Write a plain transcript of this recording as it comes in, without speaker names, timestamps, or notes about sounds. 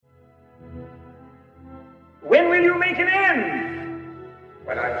When will you make an end?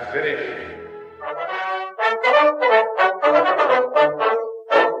 When I'm finished.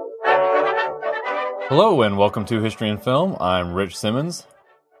 Hello and welcome to History and Film. I'm Rich Simmons.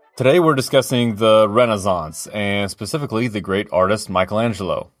 Today we're discussing the Renaissance, and specifically the great artist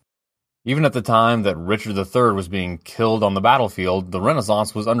Michelangelo. Even at the time that Richard III was being killed on the battlefield, the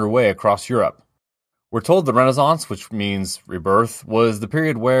Renaissance was underway across Europe. We're told the Renaissance, which means rebirth, was the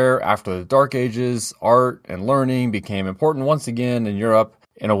period where, after the Dark Ages, art and learning became important once again in Europe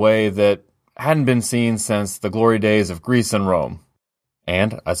in a way that hadn't been seen since the glory days of Greece and Rome.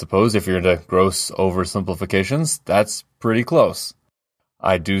 And, I suppose, if you're into gross oversimplifications, that's pretty close.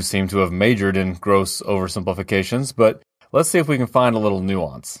 I do seem to have majored in gross oversimplifications, but let's see if we can find a little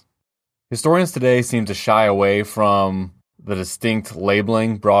nuance. Historians today seem to shy away from the distinct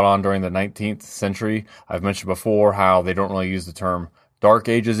labeling brought on during the 19th century. I've mentioned before how they don't really use the term Dark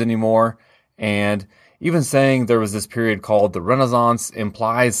Ages anymore, and even saying there was this period called the Renaissance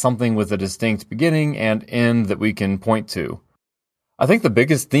implies something with a distinct beginning and end that we can point to. I think the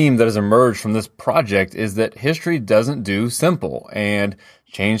biggest theme that has emerged from this project is that history doesn't do simple, and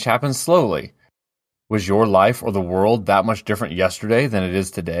change happens slowly. Was your life or the world that much different yesterday than it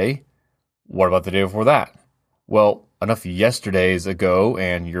is today? What about the day before that? Well, enough yesterdays ago,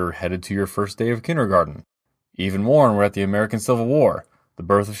 and you're headed to your first day of kindergarten. Even more, and we're at the American Civil War, the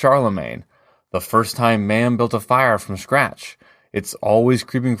birth of Charlemagne, the first time man built a fire from scratch. It's always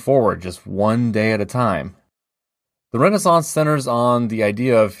creeping forward, just one day at a time. The Renaissance centers on the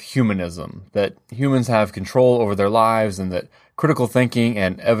idea of humanism, that humans have control over their lives and that critical thinking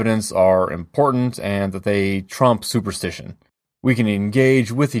and evidence are important and that they trump superstition. We can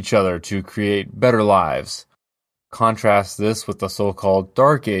engage with each other to create better lives. Contrast this with the so-called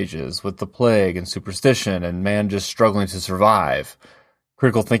Dark Ages, with the plague and superstition and man just struggling to survive.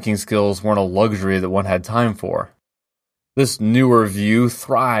 Critical thinking skills weren't a luxury that one had time for. This newer view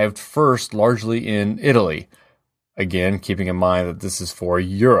thrived first largely in Italy. Again, keeping in mind that this is for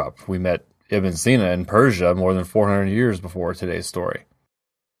Europe. We met Ibn Sina in Persia more than 400 years before today's story.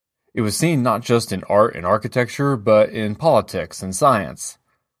 It was seen not just in art and architecture, but in politics and science.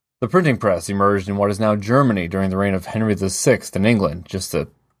 The printing press emerged in what is now Germany during the reign of Henry VI in England, just to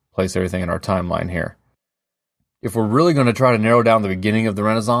place everything in our timeline here. If we're really going to try to narrow down the beginning of the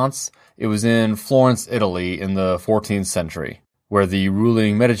Renaissance, it was in Florence, Italy in the 14th century, where the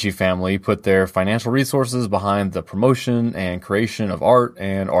ruling Medici family put their financial resources behind the promotion and creation of art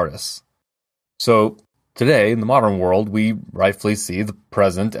and artists. So, today, in the modern world, we rightfully see the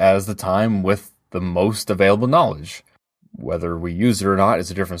present as the time with the most available knowledge. Whether we use it or not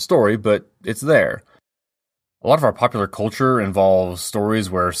is a different story, but it's there. A lot of our popular culture involves stories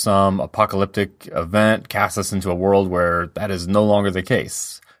where some apocalyptic event casts us into a world where that is no longer the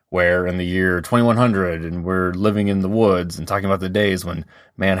case. Where in the year 2100 and we're living in the woods and talking about the days when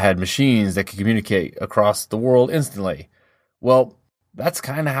man had machines that could communicate across the world instantly. Well, that's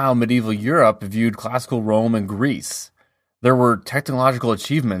kind of how medieval Europe viewed classical Rome and Greece. There were technological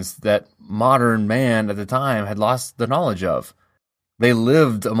achievements that modern man at the time had lost the knowledge of. They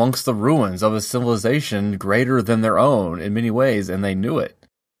lived amongst the ruins of a civilization greater than their own in many ways, and they knew it.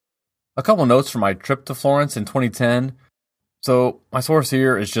 A couple notes from my trip to Florence in 2010. So, my source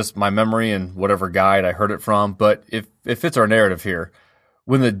here is just my memory and whatever guide I heard it from, but it fits our narrative here.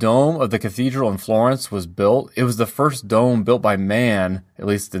 When the dome of the cathedral in Florence was built, it was the first dome built by man, at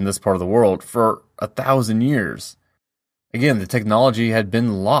least in this part of the world, for 1,000 years. Again, the technology had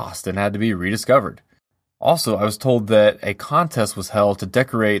been lost and had to be rediscovered. Also, I was told that a contest was held to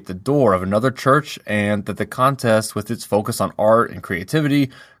decorate the door of another church and that the contest, with its focus on art and creativity,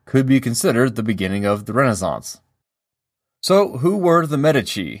 could be considered the beginning of the Renaissance. So, who were the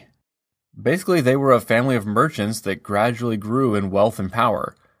Medici? Basically, they were a family of merchants that gradually grew in wealth and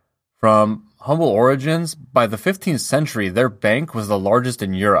power. From humble origins, by the 15th century, their bank was the largest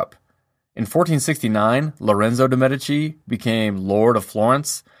in Europe. In 1469, Lorenzo de' Medici became Lord of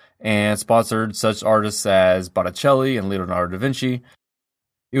Florence and sponsored such artists as Botticelli and Leonardo da Vinci.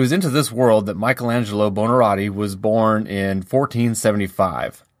 It was into this world that Michelangelo Buonarroti was born in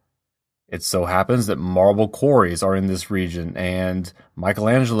 1475. It so happens that marble quarries are in this region, and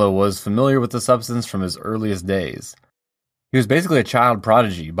Michelangelo was familiar with the substance from his earliest days. He was basically a child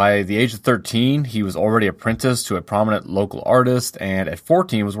prodigy. By the age of 13, he was already apprenticed to a prominent local artist, and at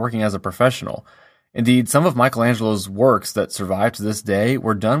 14 was working as a professional. Indeed, some of Michelangelo's works that survive to this day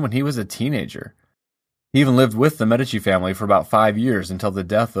were done when he was a teenager. He even lived with the Medici family for about 5 years until the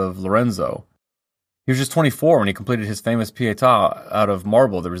death of Lorenzo. He was just 24 when he completed his famous Pietà out of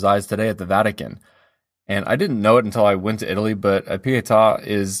marble that resides today at the Vatican. And I didn't know it until I went to Italy, but a Pietà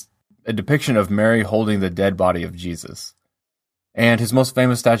is a depiction of Mary holding the dead body of Jesus. And his most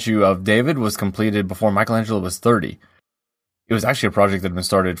famous statue of David was completed before Michelangelo was 30. It was actually a project that had been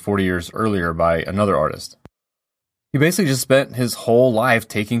started 40 years earlier by another artist. He basically just spent his whole life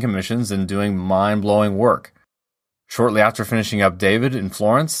taking commissions and doing mind-blowing work. Shortly after finishing up David in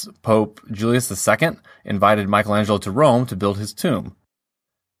Florence, Pope Julius II invited Michelangelo to Rome to build his tomb.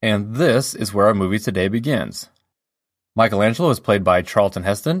 And this is where our movie today begins. Michelangelo is played by Charlton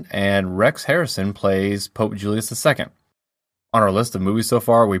Heston, and Rex Harrison plays Pope Julius II. On our list of movies so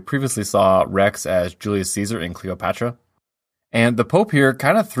far, we previously saw Rex as Julius Caesar in Cleopatra. And the Pope here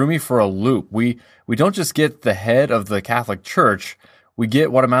kind of threw me for a loop. We don't just get the head of the Catholic Church, we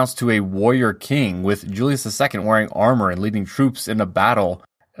get what amounts to a warrior king, with Julius II wearing armor and leading troops in a battle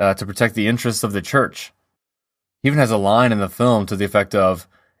to protect the interests of the church. He even has a line in the film to the effect of,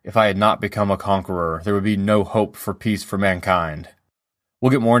 "If I had not become a conqueror, there would be no hope for peace for mankind."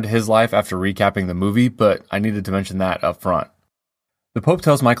 We'll get more into his life after recapping the movie, but I needed to mention that up front. The Pope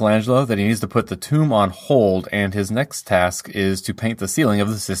tells Michelangelo that he needs to put the tomb on hold, and his next task is to paint the ceiling of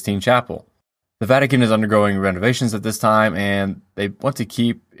the Sistine Chapel. The Vatican is undergoing renovations at this time, and they want to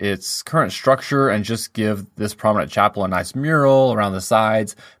keep its current structure and just give this prominent chapel a nice mural around the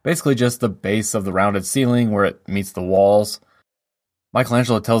sides, basically just the base of the rounded ceiling where it meets the walls.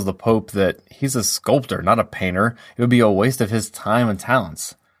 Michelangelo tells the Pope that he's a sculptor, not a painter. It would be a waste of his time and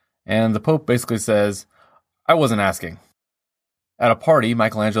talents. And the Pope basically says, "I wasn't asking." At a party,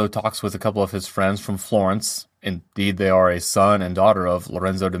 Michelangelo talks with a couple of his friends from Florence. Indeed, they are a son and daughter of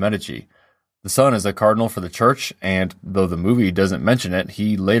Lorenzo de' Medici. The son is a cardinal for the church, and though the movie doesn't mention it,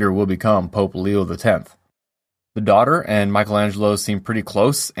 he later will become Pope Leo X. The daughter and Michelangelo seem pretty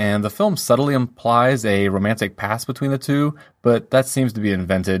close, and the film subtly implies a romantic past between the two, but that seems to be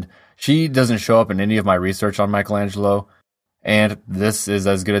invented. She doesn't show up in any of my research on Michelangelo, and this is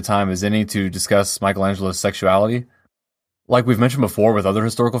as good a time as any to discuss Michelangelo's sexuality. Like we've mentioned before with other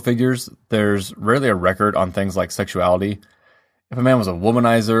historical figures, there's rarely a record on things like sexuality. If a man was a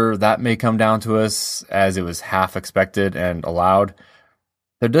womanizer, that may come down to us, as it was half expected and allowed.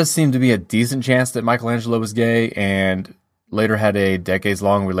 There does seem to be a decent chance that Michelangelo was gay and later had a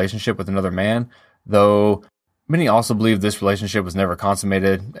decades-long relationship with another man, though many also believe this relationship was never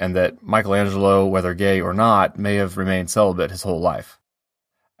consummated and that Michelangelo, whether gay or not, may have remained celibate his whole life.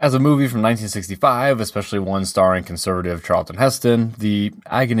 As a movie from 1965, especially one starring conservative Charlton Heston, the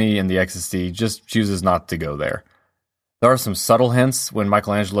agony and the ecstasy just chooses not to go there. There are some subtle hints when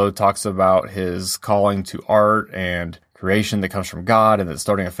Michelangelo talks about his calling to art and creation that comes from God, and that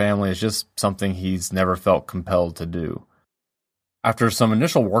starting a family is just something he's never felt compelled to do. After some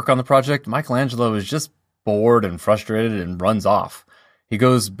initial work on the project, Michelangelo is just bored and frustrated and runs off. He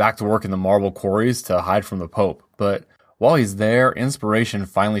goes back to work in the marble quarries to hide from the Pope, but while he's there, inspiration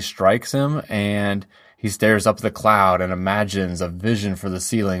finally strikes him, and he stares up at the cloud and imagines a vision for the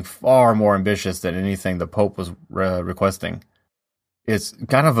ceiling far more ambitious than anything the Pope was requesting. It's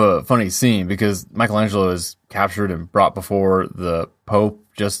kind of a funny scene because Michelangelo is captured and brought before the Pope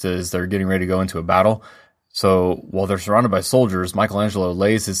just as they're getting ready to go into a battle. So while they're surrounded by soldiers, Michelangelo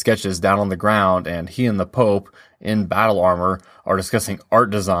lays his sketches down on the ground, and he and the Pope, in battle armor, are discussing art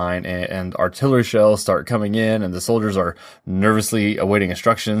design, and artillery shells start coming in, and the soldiers are nervously awaiting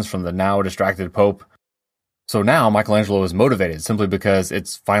instructions from the now distracted Pope. So now Michelangelo is motivated simply because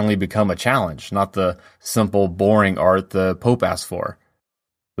it's finally become a challenge, not the simple, boring art the Pope asked for.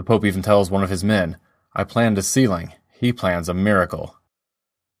 The Pope even tells one of his men, "I planned a ceiling. He plans a miracle."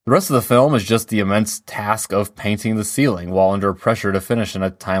 The rest of the film is just the immense task of painting the ceiling while under pressure to finish in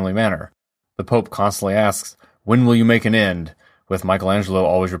a timely manner. The Pope constantly asks, "When will you make an end?" with Michelangelo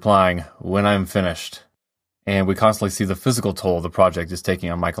always replying, "When I'm finished." And we constantly see the physical toll the project is taking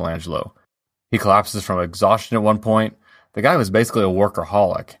on Michelangelo. He collapses from exhaustion at one point. The guy was basically a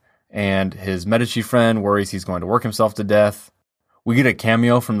workaholic, and his Medici friend worries he's going to work himself to death. We get a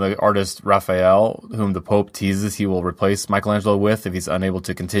cameo from the artist Raphael, whom the Pope teases he will replace Michelangelo with if he's unable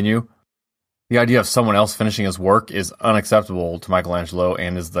to continue. The idea of someone else finishing his work is unacceptable to Michelangelo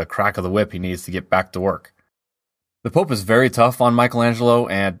and is the crack of the whip he needs to get back to work. The Pope is very tough on Michelangelo,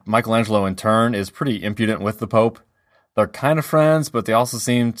 and Michelangelo in turn is pretty impudent with the Pope. They're kind of friends, but they also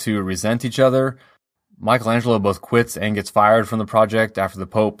seem to resent each other. Michelangelo both quits and gets fired from the project after the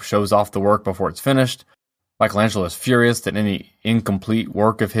Pope shows off the work before it's finished. Michelangelo is furious that any incomplete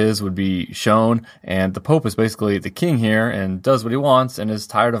work of his would be shown, and the Pope is basically the king here and does what he wants and is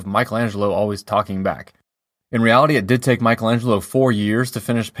tired of Michelangelo always talking back. In reality, it did take Michelangelo 4 years to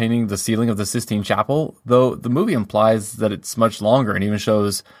finish painting the ceiling of the Sistine Chapel, though the movie implies that it's much longer and even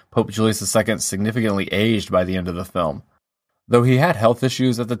shows Pope Julius II significantly aged by the end of the film. Though he had health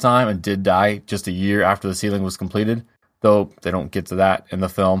issues at the time and did die just a year after the ceiling was completed, though they don't get to that in the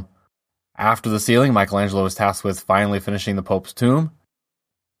film. After the ceiling, Michelangelo was tasked with finally finishing the Pope's tomb.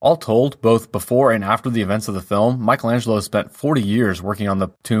 All told, both before and after the events of the film, Michelangelo spent 40 years working on the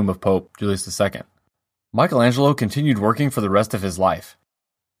tomb of Pope Julius II. Michelangelo continued working for the rest of his life.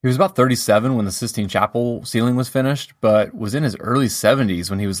 He was about 37 when the Sistine Chapel ceiling was finished, but was in his early 70s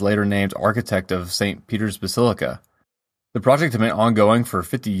when he was later named architect of St. Peter's Basilica. The project had been ongoing for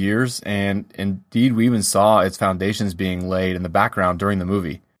 50 years, and indeed we even saw its foundations being laid in the background during the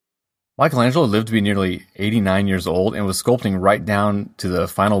movie. Michelangelo lived to be nearly 89 years old and was sculpting right down to the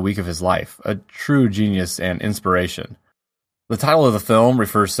final week of his life, a true genius and inspiration. The title of the film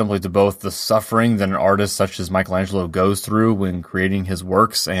refers simply to both the suffering that an artist such as Michelangelo goes through when creating his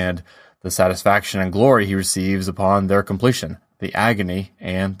works and the satisfaction and glory he receives upon their completion, the agony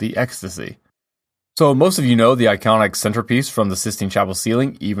and the ecstasy. So most of you know the iconic centerpiece from the Sistine Chapel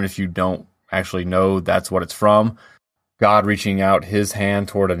ceiling, even if you don't actually know that's what it's from. God reaching out his hand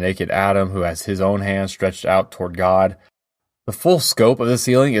toward a naked Adam who has his own hand stretched out toward God. The full scope of the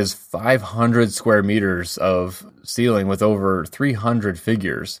ceiling is 500 square meters of ceiling with over 300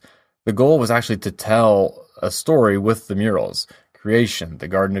 figures. The goal was actually to tell a story with the murals: creation, the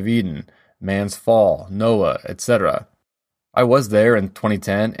Garden of Eden, man's fall, Noah, etc. I was there in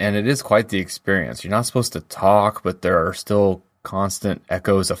 2010, and it is quite the experience. You're not supposed to talk, but there are still constant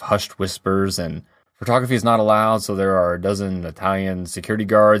echoes of hushed whispers, and photography is not allowed, so there are a dozen Italian security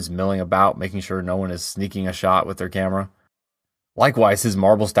guards milling about, making sure no one is sneaking a shot with their camera. Likewise, his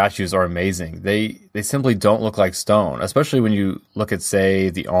marble statues are amazing. They simply don't look like stone, especially when you look at, say,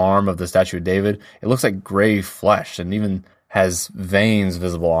 the arm of the statue of David. It looks like gray flesh and even has veins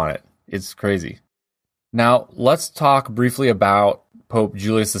visible on it. It's crazy. Now, let's talk briefly about Pope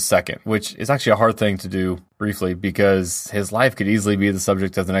Julius II, which is actually a hard thing to do briefly because his life could easily be the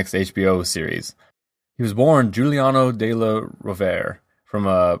subject of the next HBO series. He was born Giuliano della Rovere from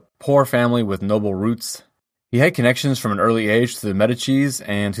a poor family with noble roots. He had connections from an early age to the Medicis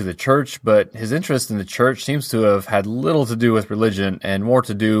and to the church, but his interest in the church seems to have had little to do with religion and more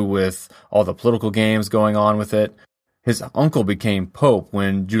to do with all the political games going on with it. His uncle became pope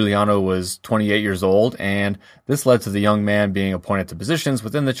when Giuliano was 28 years old, and this led to the young man being appointed to positions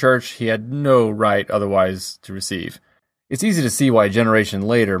within the church he had no right otherwise to receive. It's easy to see why a generation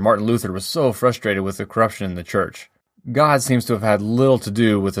later Martin Luther was so frustrated with the corruption in the church. God seems to have had little to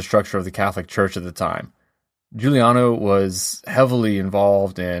do with the structure of the Catholic Church at the time. Giuliano was heavily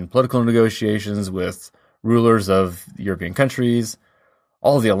involved in political negotiations with rulers of European countries.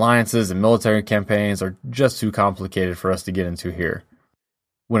 All the alliances and military campaigns are just too complicated for us to get into here.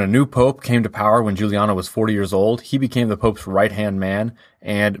 When a new pope came to power when Giuliano was 40 years old, he became the pope's right-hand man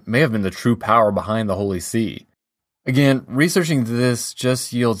and may have been the true power behind the Holy See. Again, researching this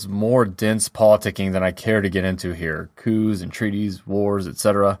just yields more dense politicking than I care to get into here. Coups and treaties, wars,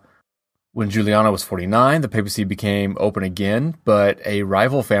 etc. When Giuliano was 49, the papacy became open again, but a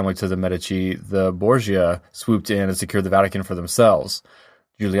rival family to the Medici, the Borgia, swooped in and secured the Vatican for themselves.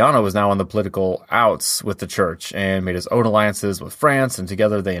 Giuliano was now on the political outs with the church and made his own alliances with France, and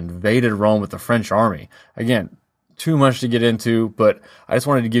together they invaded Rome with the French army. Again, too much to get into, but I just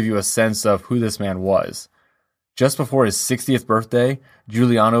wanted to give you a sense of who this man was. Just before his 60th birthday,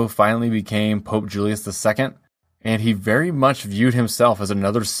 Giuliano finally became Pope Julius II, and he very much viewed himself as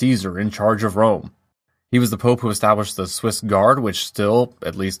another Caesar in charge of Rome. He was the Pope who established the Swiss Guard, which still,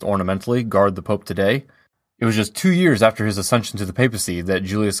 at least ornamentally, guard the Pope today. It was just 2 years after his ascension to the papacy that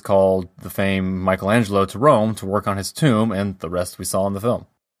Julius called the famed Michelangelo to Rome to work on his tomb, and the rest we saw in the film.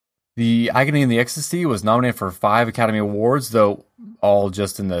 The Agony and the Ecstasy was nominated for 5 Academy Awards, though all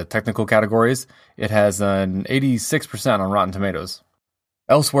just in the technical categories. It has an 86% on Rotten Tomatoes.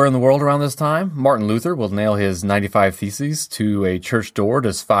 Elsewhere in the world around this time, Martin Luther will nail his 95 Theses to a church door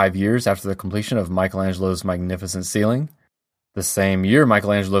just 5 years after the completion of Michelangelo's magnificent ceiling. The same year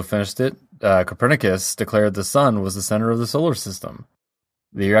Michelangelo finished it, Copernicus declared the sun was the center of the solar system.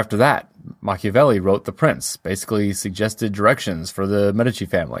 The year after that, Machiavelli wrote The Prince, basically suggested directions for the Medici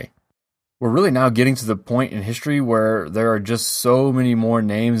family. We're really now getting to the point in history where there are just so many more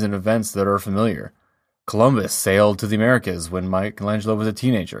names and events that are familiar. Columbus sailed to the Americas when Michelangelo was a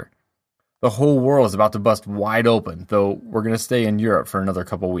teenager. The whole world is about to bust wide open, though we're going to stay in Europe for another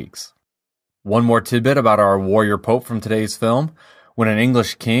couple weeks. One more tidbit about our warrior pope from today's film. When an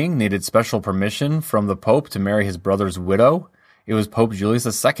English king needed special permission from the pope to marry his brother's widow, it was Pope Julius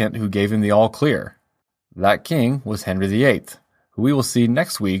II who gave him the all-clear. That king was Henry VIII, who we will see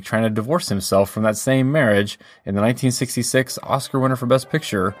next week trying to divorce himself from that same marriage in the 1966 Oscar winner for Best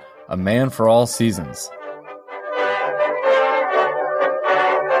Picture, A Man for All Seasons.